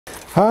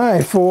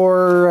Hi,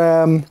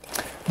 for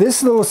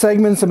this little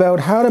segment's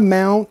about how to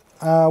mount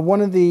one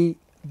of the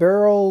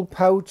barrel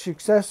pouch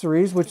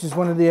accessories, which is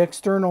one of the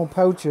external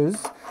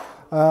pouches,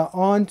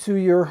 onto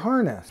your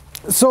harness.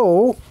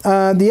 So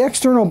the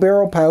external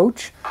barrel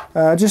pouch,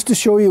 just to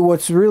show you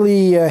what's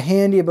really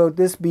handy about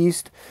this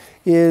beast,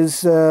 is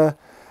to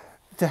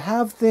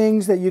have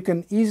things that you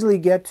can easily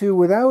get to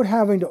without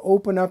having to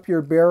open up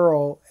your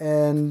barrel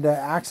and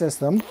access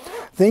them.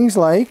 Things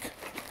like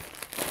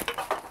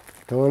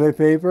toilet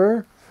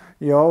paper.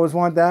 You always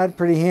want that,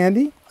 pretty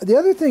handy. The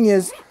other thing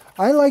is,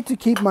 I like to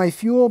keep my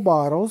fuel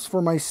bottles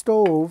for my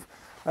stove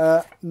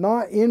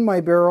not in my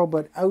barrel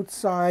but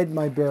outside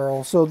my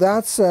barrel. So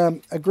that's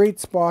a great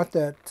spot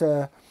that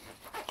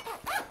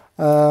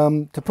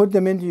to put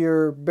them into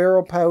your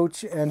barrel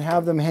pouch and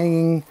have them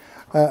hanging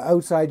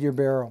outside your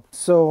barrel.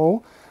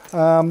 So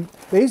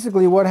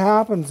basically what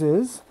happens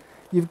is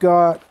you've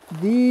got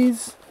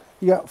these,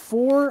 you got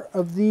 4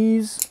 of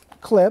these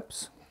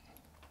clips.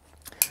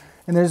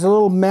 And there's a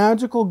little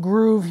magical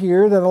groove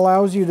here that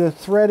allows you to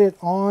thread it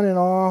on and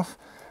off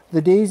the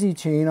daisy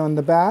chain on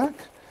the back.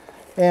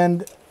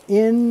 And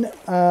in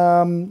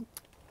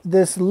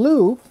this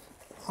loop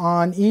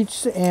on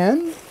each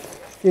end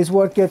is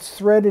what gets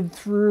threaded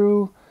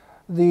through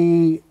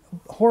the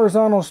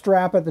horizontal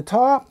strap at the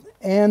top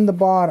and the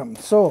bottom.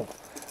 So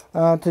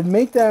to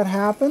make that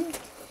happen,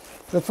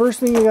 the first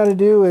thing you got to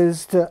do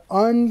is to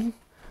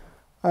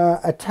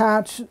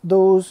attach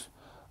those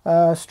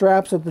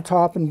straps at the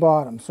top and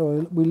bottom.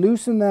 So we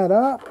loosen that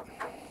up,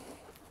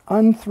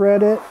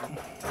 unthread it.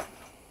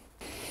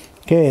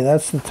 Okay,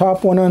 that's the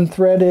top one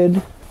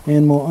unthreaded,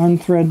 and we'll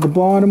unthread the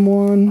bottom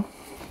one.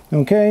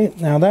 Okay,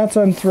 now that's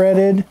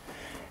unthreaded,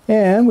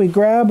 and we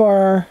grab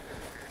our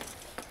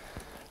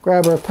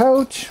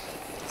pouch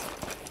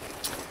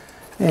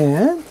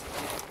and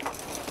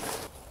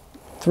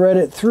thread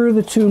it through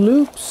the 2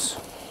 loops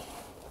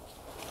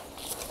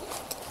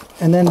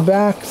and then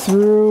back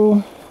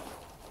through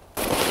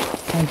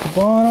at the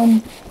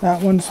bottom.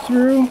 That one's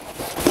through.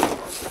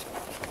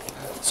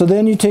 So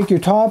then you take your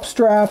top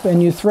strap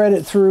and you thread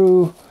it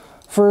through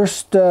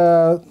first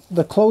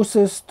the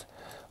closest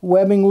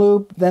webbing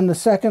loop, then the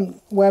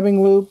second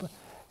webbing loop,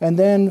 and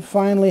then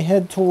finally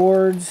head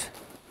towards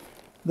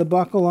the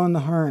buckle on the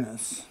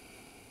harness.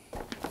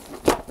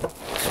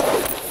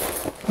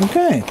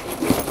 Okay,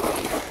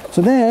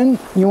 so then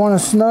you want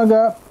to snug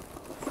up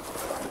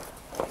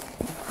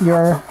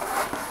your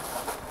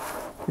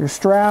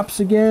straps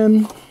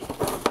again,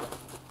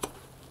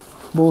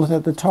 both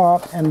at the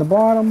top and the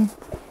bottom.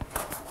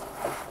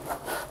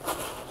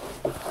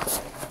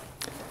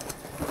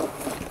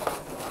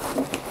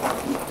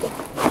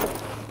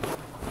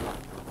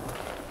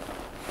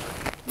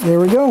 There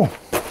we go.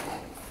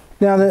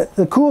 Now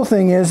the cool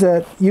thing is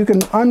that you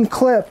can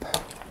unclip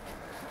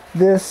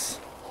this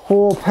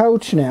whole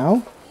pouch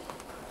now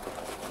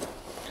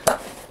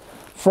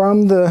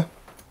from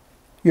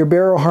your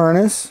barrel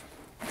harness.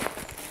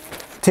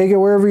 Take it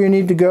wherever you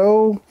need to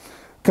go,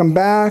 come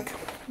back,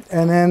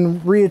 and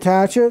then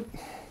reattach it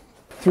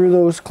through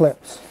those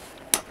clips.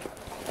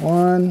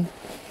 1,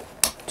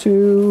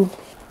 2,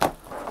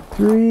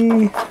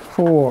 3,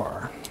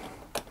 4.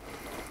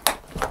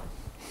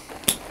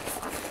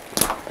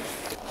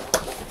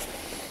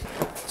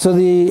 So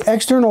the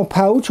external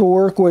pouch will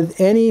work with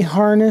any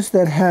harness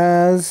that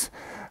has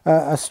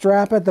a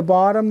strap at the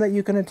bottom that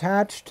you can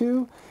attach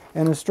to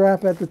and a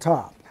strap at the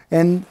top.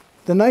 And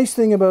the nice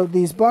thing about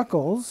these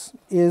buckles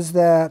is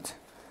that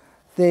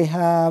they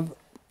have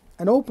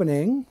an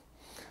opening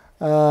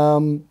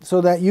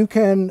so that you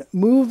can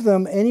move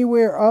them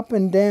anywhere up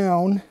and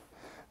down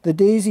the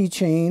daisy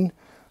chain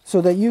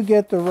so that you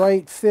get the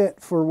right fit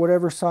for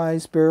whatever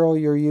size barrel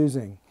you're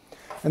using.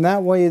 And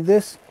that way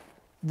this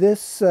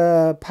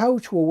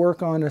pouch will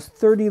work on a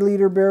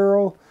 30-liter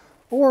barrel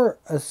or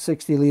a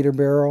 60-liter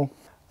barrel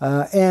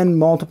and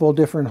multiple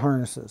different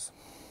harnesses.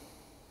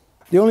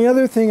 The only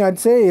other thing I'd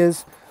say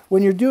is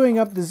when you're doing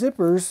up the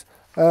zippers,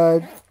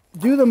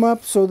 do them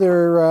up so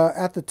they're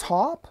at the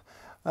top,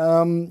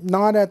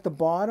 not at the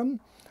bottom,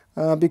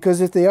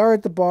 because if they are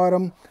at the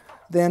bottom,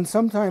 then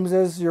sometimes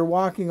as you're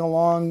walking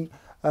along,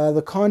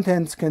 the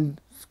contents can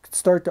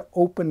start to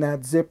open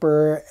that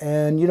zipper,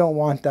 and you don't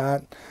want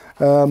that.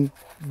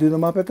 Do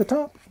them up at the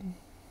top.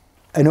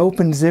 An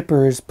open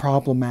zipper is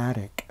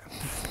problematic.